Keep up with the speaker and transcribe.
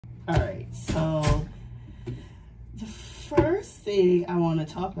All right, so the first thing I want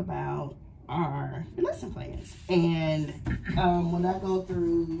to talk about are your lesson plans. And when I go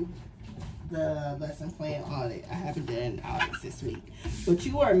through the lesson plan audit, I haven't done audits this week, but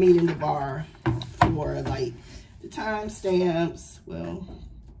you are meeting the bar for like the timestamps. Well,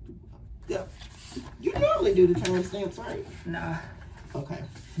 yeah, you normally do the timestamps, right? Nah. Okay,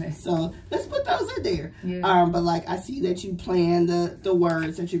 so let's put those in there. Yeah. But like I see that you plan the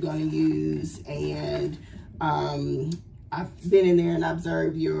words that you're going to use, and I've been in there and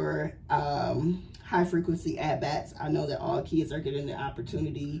observed your high frequency at-bats. I know that all kids are getting the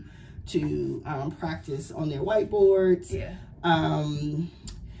opportunity to practice on their whiteboards. Yeah.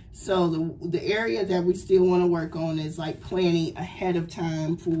 So the area that we still want to work on is like planning ahead of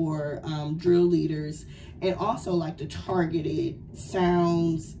time for drill leaders, and also like the targeted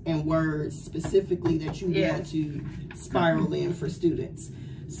sounds and words specifically that you want to spiral in for students.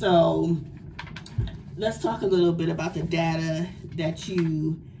 So let's talk a little bit about the data that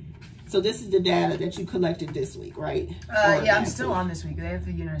you, so this is the data that you collected this week, right? Yeah, I'm still on this week. They have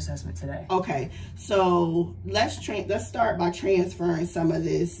the unit assessment today. Okay, so let's start by transferring some of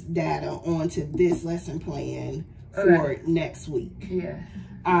this data onto this lesson plan for next week. Yeah.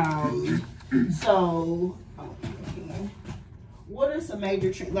 So, what are some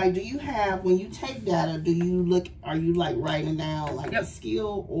major, like, do you have, when you take data, do you look, are you like writing down like a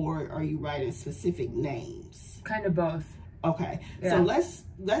skill, or are you writing specific names? Kind of both. Okay, so let's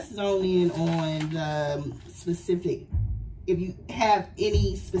zone in on the specific, if you have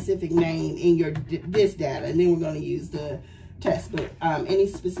any specific name in your this data, and then we're going to use the test, but any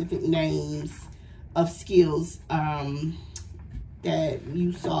specific names of skills that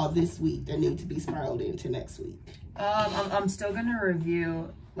you saw this week that need to be spiraled into next week. I'm still gonna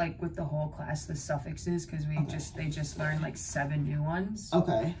review like with the whole class the suffixes, because they just learned like 7 new ones.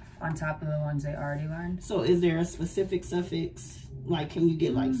 Okay. On top of the ones they already learned. So is there a specific suffix? Like, can you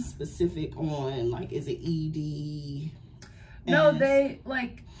get like specific on, like, is it ED? No,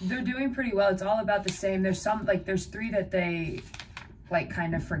 they're doing pretty well. It's all about the same. There's some, like, there's 3 that they like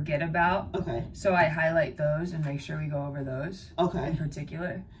kind of forget about. Okay. So I highlight those and make sure we go over those. Okay. In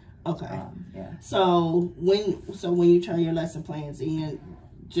particular. Okay. Yeah. So when you turn your lesson plans in,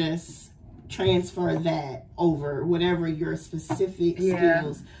 just transfer that over whatever your specific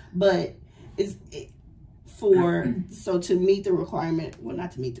skills, but so to meet the requirement, well,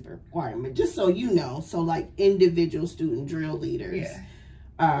 not to meet the requirement, just so you know, so like individual student drill leaders.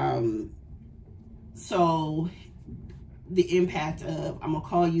 Yeah. So the impact of, I'm gonna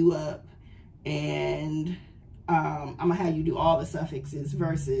call you up and I'm gonna have you do all the suffixes,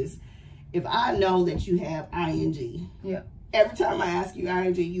 versus if I know that you have ing. Yeah. Every time I ask you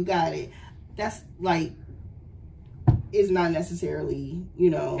ing, you got it. That's like, it's not necessarily, you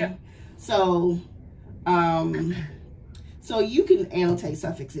know. Yeah. So, so you can annotate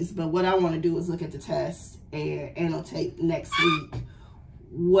suffixes, but what I want to do is look at the test and annotate next week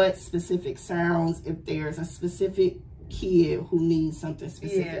what specific sounds, if there's a specific kid who needs something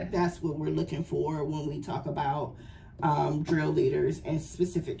specific, that's what we're looking for when we talk about drill leaders and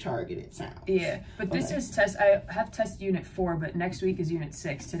specific targeted sounds. Yeah, but this is test, I have test unit 4, but next week is unit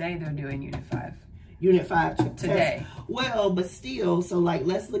 6. Today they're doing unit 5. Unit 5 today. Well, but still, so like,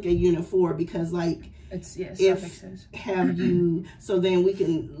 let's look at unit 4, because like, it's suffixes. Have you, so then we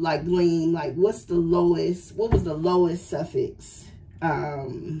can like glean like, what was the lowest suffix?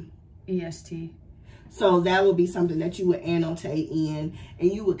 EST. So that would be something that you would annotate in,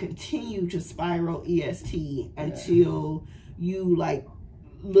 and you would continue to spiral EST until you like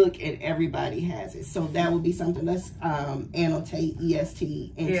look at everybody has it. So that would be something. Let's annotate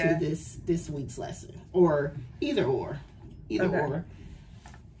EST into this week's lesson, or either or.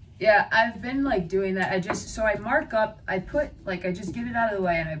 Yeah, I've been like doing that. So I mark up, I just get it out of the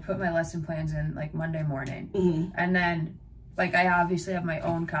way, and I put my lesson plans in like Monday morning. And then like, I obviously have my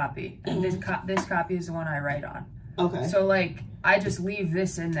own copy, and this copy is the one I write on. Okay. So like, I just leave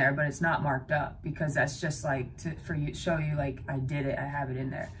this in there, but it's not marked up, because that's just like show you like I did it, I have it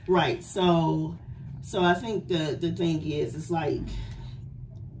in there. Right. So I think the thing is, it's like,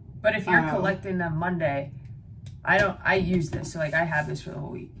 but if you're collecting them Monday, I use this, so like I have this for the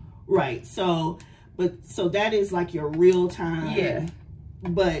whole week. Right. So that is like your real time. Yeah.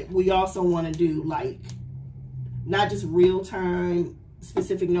 But we also want to do like, not just real time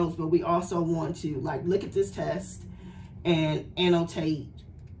specific notes, but we also want to like look at this test and annotate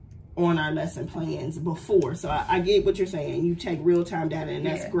on our lesson plans before. So I get what you're saying. You take real time data, and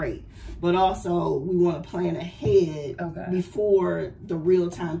that's great. But also we want to plan ahead before the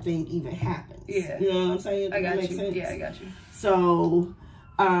real time thing even happens. Yeah. You know what I'm saying? I got you. Yeah, I got you. So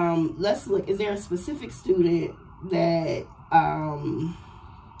let's look. Is there a specific student that,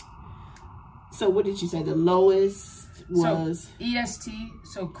 so what did you say? The lowest was? So EST,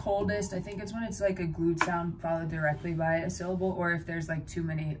 so coldest, I think it's when it's like a glued sound followed directly by a syllable, or if there's like too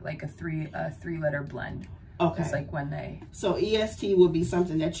many, like a three-letter blend. Okay. It's like when they... So EST would be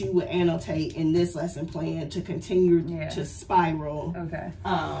something that you would annotate in this lesson plan to continue to spiral. Okay.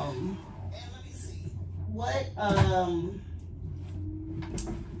 And let me see. What,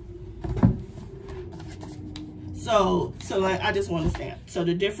 so I just want to stamp. So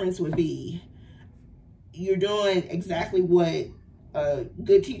the difference would be you're doing exactly what a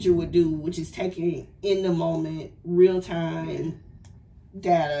good teacher would do, which is taking in the moment, real time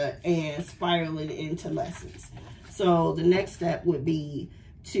data and spiraling into lessons. So the next step would be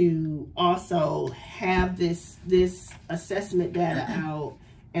to also have this assessment data out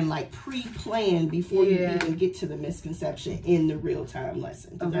and like pre-plan before you even get to the misconception in the real-time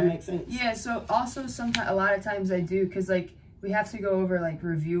lesson. Does that make sense? Yeah, so also sometimes, a lot of times I do, because like we have to go over like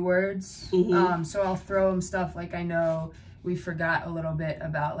review words. So I'll throw them stuff like I know we forgot a little bit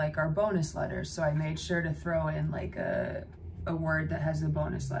about like our bonus letters. So I made sure to throw in like a word that has the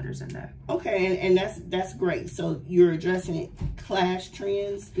bonus letters in there. Okay, and that's great. So you're addressing class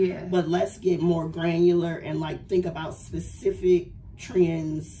trends, but let's get more granular and like think about specific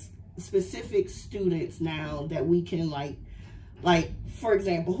trends, specific students now that we can like for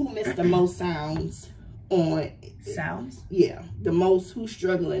example, who missed the most sounds on sounds? Yeah, the most, who's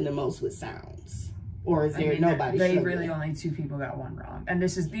struggling the most with sounds, or is there nobody? They really only 2 people got one wrong, and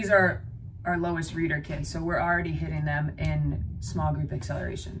these are our lowest reader kids, so we're already hitting them in small group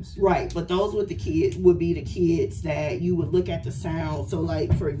accelerations. Right, but those with the kids would be the kids that you would look at the sound. So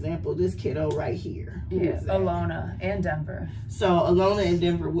like, for example, this kiddo right here. Yeah, Alona and Denver. So Alona and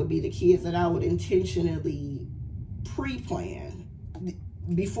Denver would be the kids that I would intentionally pre-plan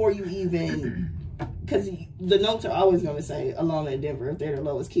before you even, because the notes are always going to say Alona and Denver if they're the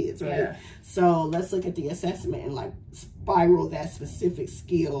lowest kids, right? Yeah. So let's look at the assessment and like spiral that specific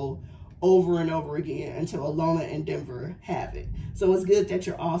skill over and over again until Alona and Denver have it. So it's good that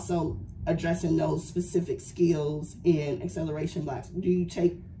you're also addressing those specific skills in acceleration blocks. Do you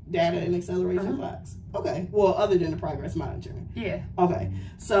take data in acceleration blocks? Okay. Well, other than the progress monitoring. Yeah. Okay.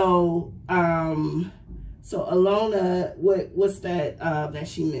 So, so Alona, what's that that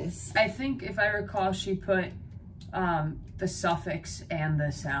she missed? I think if I recall, she put the suffix and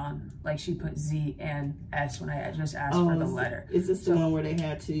the sound. Like she put Z and S when I just asked for the letter. Is this the one where they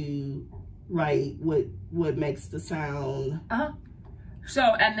had to write what makes the sound? So,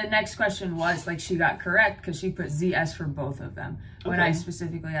 and the next question was like she got correct because she put ZS for both of them. When I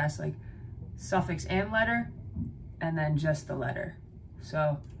specifically asked like suffix and letter, and then just the letter.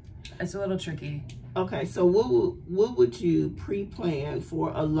 So it's a little tricky. Okay, so what would you pre-plan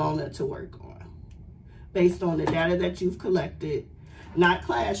for Alona to work on? Based on the data that you've collected, not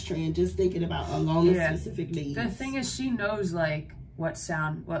class trend, just thinking about Alona's specific needs. The thing is, she knows like what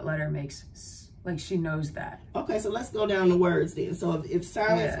letter makes, like she knows that. Okay, so let's go down the words then. So if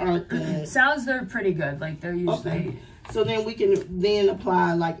sounds aren't the... Sounds, they're pretty good. Like they're usually... Okay, so then we can then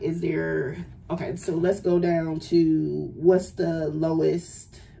apply like, is there... Okay, so let's go down to what's the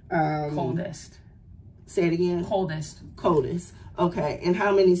lowest... coldest. Say it again. Coldest. Coldest. Okay, and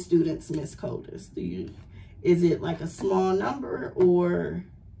how many students miss coldest? Is it like a small number or?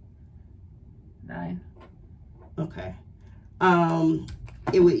 9. Okay.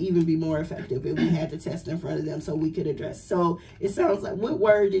 It would even be more effective if we had the test in front of them so we could address. So it sounds like, what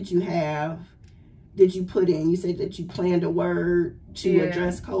word did you put in? You said that you planned a word to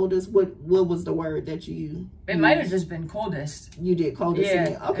address coldest. What was the word that you It might have just been coldest. You did coldest?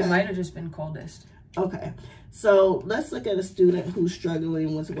 Yeah, okay. It might have just been coldest. Okay, so let's look at a student who's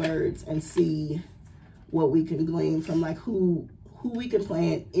struggling with words and see what we can glean from like who we can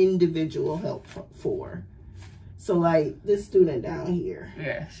plan individual help for. So like this student down here.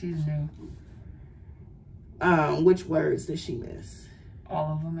 Yeah, she's new. Which words did she miss?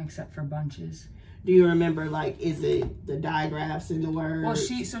 All of them except for bunches. Do you remember, like, is it the digraphs in the words? Well,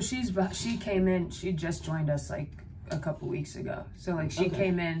 she came in, she just joined us like a couple weeks ago. So like she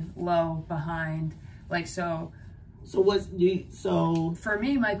came in low, behind, like so. So so for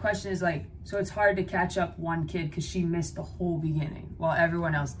me, my question is like, so it's hard to catch up one kid because she missed the whole beginning while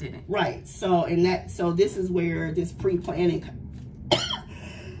everyone else didn't. Right. So so this is where this pre-planning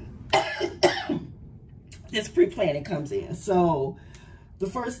comes in. So the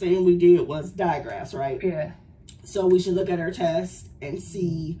first thing we did was digraphs, right? Yeah. So we should look at our test and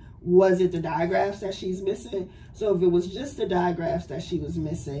see was it the digraphs that she's missing? So if it was just the digraphs that she was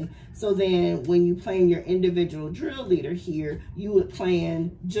missing, so then when you plan your individual drill leader here, you would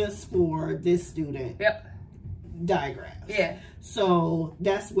plan just for this student. Yep. Diagrams. Yeah. So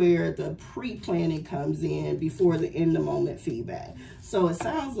that's where the pre-planning comes in before the in-the-moment feedback. So it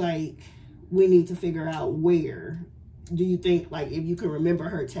sounds like we need to figure out where. Do you think, like, if you can remember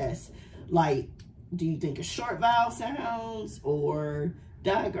her test, like, do you think it's short vowel sounds or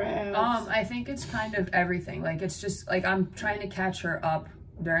diagrams? I think it's kind of everything. Like, it's just, like, I'm trying to catch her up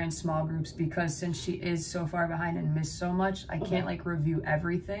during small groups because since she is so far behind and missed so much, I can't, like, review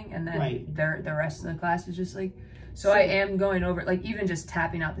everything. And then the rest of the class is just, like, so I am going over, like, even just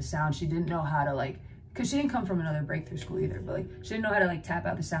tapping out the sound. She didn't know how to, like, because she didn't come from another breakthrough school either, but, like, she didn't know how to, like, tap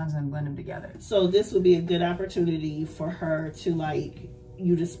out the sounds and blend them together. So this would be a good opportunity for her to, like,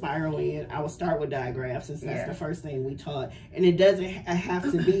 you to spiral in. I will start with diagraphs since that's the first thing we taught. And it doesn't have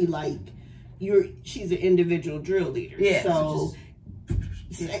to be, like, she's an individual drill leader. Yeah. So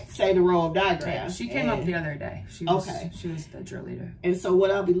say the row of diagrams. Yeah, she came up the other day. She was the drill leader. And so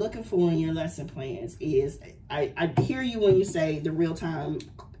what I'll be looking for in your lesson plans is, I hear you when you say the real time,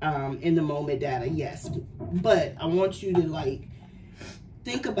 in the moment data, yes. But I want you to, like,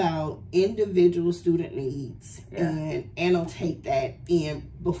 think about individual student needs and annotate that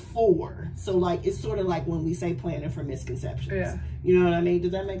in before. So, like, it's sort of like when we say planning for misconceptions. Yeah. You know what I mean?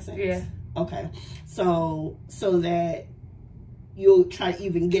 Does that make sense? Yeah. Okay. So that you'll try to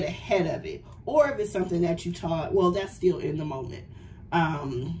even get ahead of it. Or if it's something that you taught, well, that's still in the moment.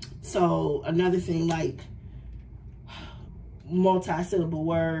 So another thing, like multi-syllable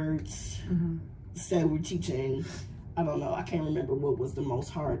words. Say we're teaching, I don't know, I can't remember what was the most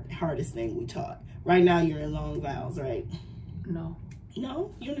hardest thing we taught. Right now you're in long vowels, right? No.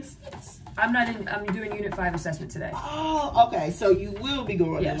 No? Unit 6? I'm doing Unit 5 assessment today. Oh, okay. So you will be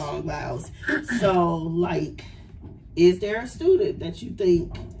going to long vowels. So, like, is there a student that you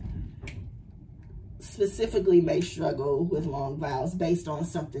think specifically may struggle with long vowels based on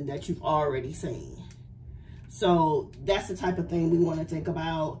something that you've already seen? So that's the type of thing we want to think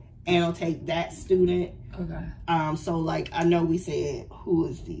about. Annotate that student. Okay. So, like, I know we said, who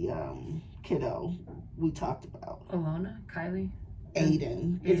is the kiddo we talked about? Alona? Kylie?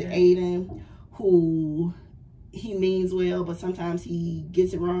 Aiden. Is it Aiden? Who he means well, but sometimes he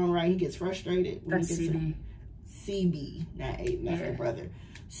gets it wrong, right? He gets frustrated. That's CB. CB, not Aiden. That's the brother.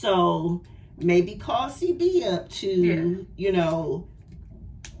 So maybe call CB up to, you know,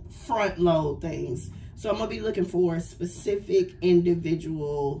 front load things. So I'm going to be looking for specific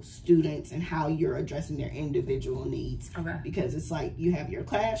individual students and how you're addressing their individual needs. Okay. Because it's like you have your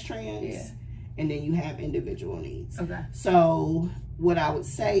class trends and then you have individual needs. Okay. So what I would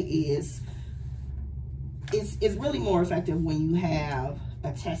say is it's really more effective when you have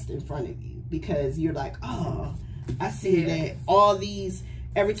a test in front of you, because you're like, oh, I see that all these,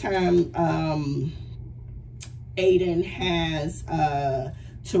 every time Aiden has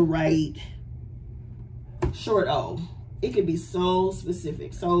to write short O, it could be so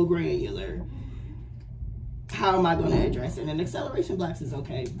specific, so granular. How am I going to address it? And acceleration blocks is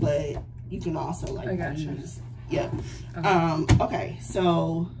okay, but you can also, like, use. Okay,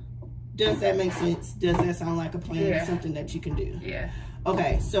 so does that make sense? Does that sound like a plan? Something that you can do? Yeah.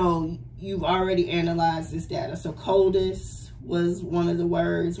 Okay, so you've already analyzed this data. So coldest was one of the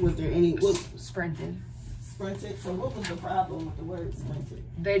words. Was there any? Sprinted. Sprinted. So what was the problem with the word sprinted?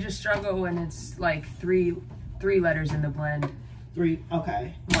 They just struggle when it's like three letters in the blend.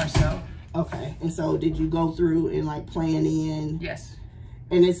 Okay. More so. Okay. And so did you go through and, like, plan in? Yes.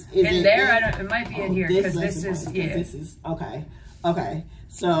 And it might be in here because this is okay. Okay.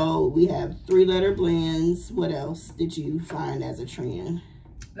 So we have 3-letter blends. What else did you find as a trend?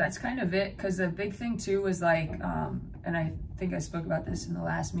 That's kind of it, because the big thing too was, like, and I think I spoke about this in the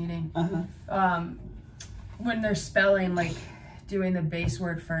last meeting. When they're spelling, like, doing the base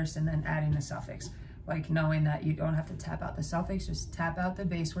word first and then adding the suffix, like, knowing that you don't have to tap out the suffix, just tap out the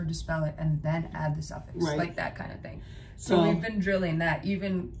base word to spell it and then add the suffix, like that kind of thing. So we've been drilling that,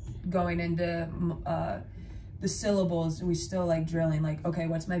 even going into the syllables. We still, like, drilling, like, okay,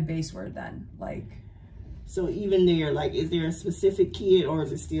 what's my base word then? Like, so even there, like, is there a specific kid or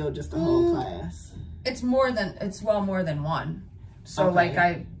is it still just the whole class? It's more than one. So like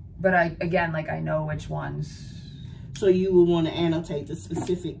I know which ones. So you would want to annotate the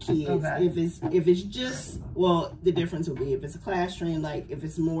specific kids. If it's just, well, the difference would be if it's a class trend, like if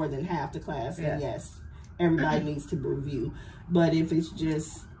it's more than half the class, then yes, everybody needs to review. But if it's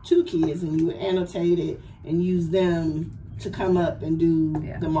just 2 kids and you would annotate it and use them to come up and do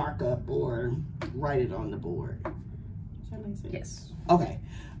the markup or write it on the board. Does that make sense? Yes. Okay.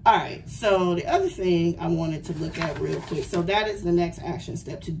 All right, so the other thing I wanted to look at real quick, so that is the next action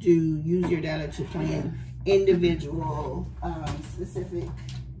step to do, use your data to plan individual, specific.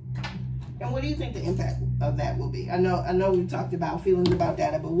 And what do you think the impact of that will be? I know we've talked about feelings about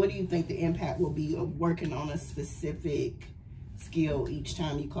data, but what do you think the impact will be of working on a specific skill each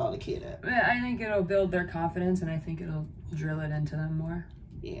time you call a kid up? I think it'll build their confidence, and I think it'll drill it into them more.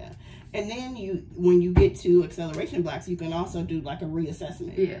 Yeah. And then when you get to acceleration blocks, you can also do like a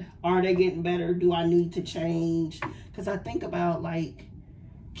reassessment. Yeah. Are they getting better? Do I need to change? Because I think about like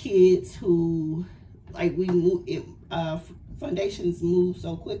kids who, like, foundations move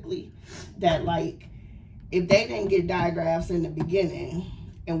so quickly that, like, if they didn't get diagraphs in the beginning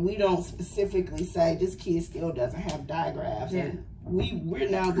and we don't specifically say this kid still doesn't have diagraphs, yeah, we're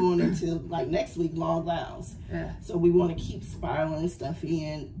now going into, like, next week long vowels. Yeah. So we want to keep spiraling stuff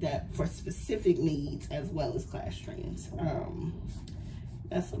in that for specific needs as well as class trends.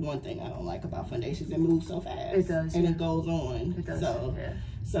 That's the one thing I don't like about foundations. It moves so fast. It does. And it goes on. It does. So, yeah.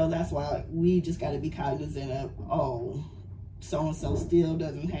 So that's why we just got to be cognizant of, oh, so-and-so still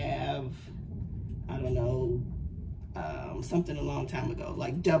doesn't have, I don't know, something a long time ago,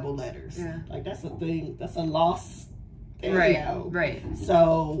 like double letters. Yeah. Like, that's a thing, that's a lost area. Right.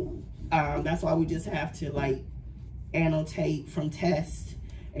 So that's why we just have to, like, annotate from tests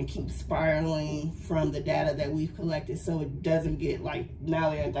and keep spiraling from the data that we've collected, so it doesn't get like now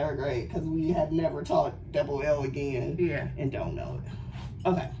they're in 3rd grade because we have never taught double L again. Yeah. And don't know it.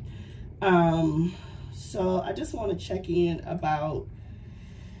 Okay. So I just want to check in about,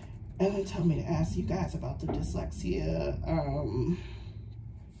 Evan told me to ask you guys about the dyslexia.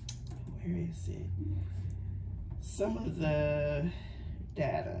 Where is it? Some of the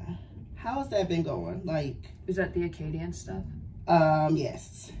data. How has that been going? Like, is that the Acadian stuff?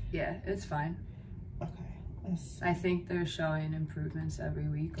 Yes. Yeah, it's fine. Okay. I think they're showing improvements every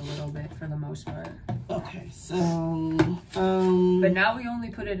week, a little bit for the most part. Okay, so but now we only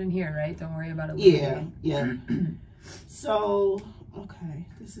put it in here, right? Don't worry about it later. Yeah. So, okay,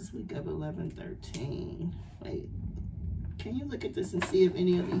 this is week of 11-13. Wait, can you look at this and see if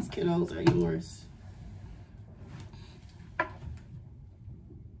any of these kiddos are yours?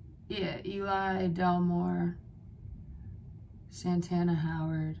 Yeah, Eli, Delmore, Santana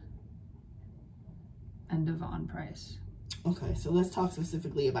Howard, and Devon Price. Okay, so let's talk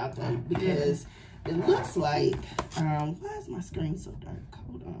specifically about them because it looks like, why is my screen so dark?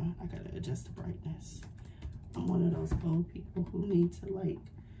 Hold on, I gotta adjust the brightness. I'm one of those old people who need to, like,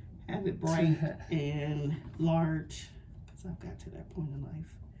 have it bright and large because I've got to that point in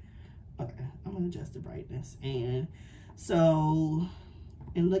life. Okay, I'm gonna adjust the brightness. And so,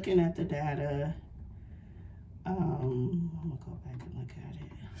 in looking at the data, I'm gonna go back and look at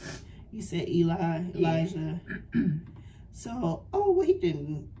it. You said Elijah. So, oh, well,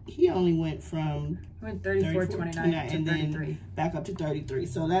 he only went from 34, 29 to and 33. Then back up to 33.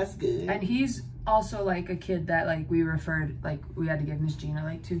 So that's good. And he's also like a kid that, like, we referred, like, we had to give Miss Gina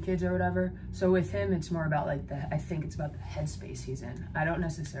like 2 kids or whatever. So with him, it's more about like I think it's about the headspace he's in. I don't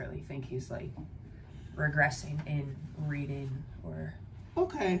necessarily think he's like regressing in reading or.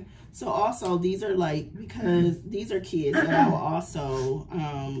 Okay, so also these are like, because these are kids that I will also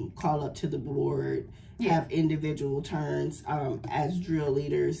call up to the board, have individual turns as drill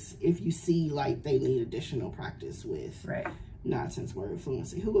leaders if you see like they need additional practice with nonsense word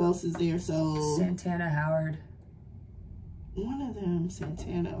fluency. Who else is there? So Santana Howard. One of them,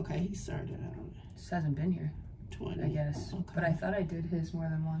 Santana. Okay, he started out. Just hasn't been here. 20, I guess. Okay. But I thought I did his more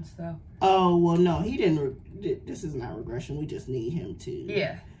than once though. Oh, well, no, he didn't. This is not regression. We just need him to.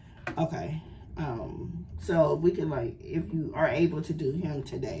 Yeah. Okay. So we can, like, if you are able to do him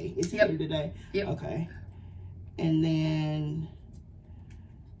today. Is he here today? Yep. Okay. And then,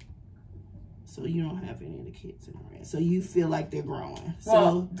 so you don't have any of the kids in the red. So you feel like they're growing.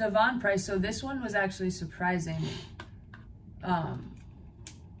 Well, Devon Price. So this one was actually surprising.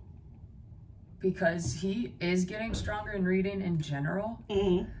 Because he is getting stronger in reading in general.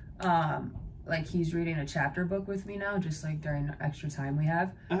 Like, he's reading a chapter book with me now, just like during extra time we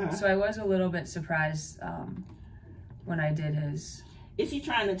have. So I was a little bit surprised when I did his. Is he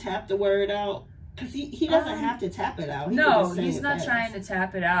trying to tap the word out? Because he doesn't have to tap it out. No, he's not trying to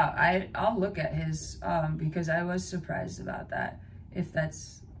tap it out. I'll look at his because I was surprised about that. If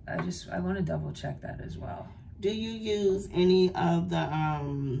that's, I want to double check that as well. Do you use any of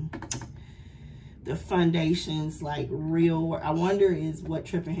the foundations, like real word? I wonder is what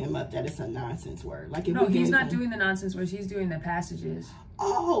tripping him up that it's a nonsense word. Like, if no, he's not doing the nonsense words. He's doing the passages.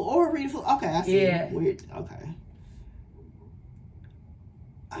 Oh, or read. Okay, I see. Yeah. Weird. Okay.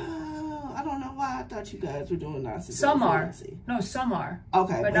 I don't know why I thought you guys were doing non-severe Some are. fluency. No, some are.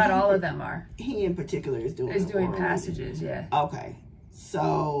 Okay. But not all of them are. He in particular is doing passages, yeah. Okay.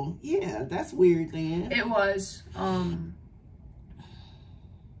 So, yeah, that's weird then. It was.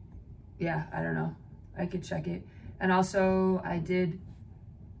 Yeah, I don't know. I could check it. And also, I did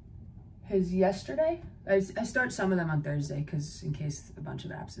his yesterday. I start some of them on Thursday because in case a bunch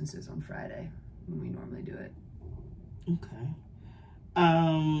of absences on Friday when we normally do it. Okay.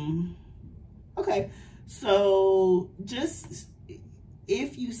 Okay. So just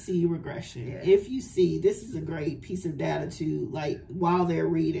if you see regression, if you see, this is a great piece of data to, like, while they're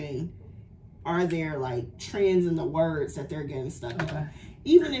reading, are there like trends in the words that they're getting stuck on?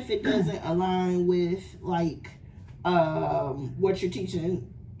 Even if it doesn't align with like what you're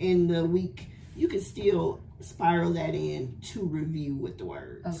teaching in the week, you can still spiral that in to review with the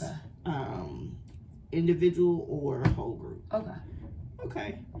words. Individual or whole group.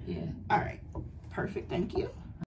 Okay. Yeah. All right. Perfect. Thank you.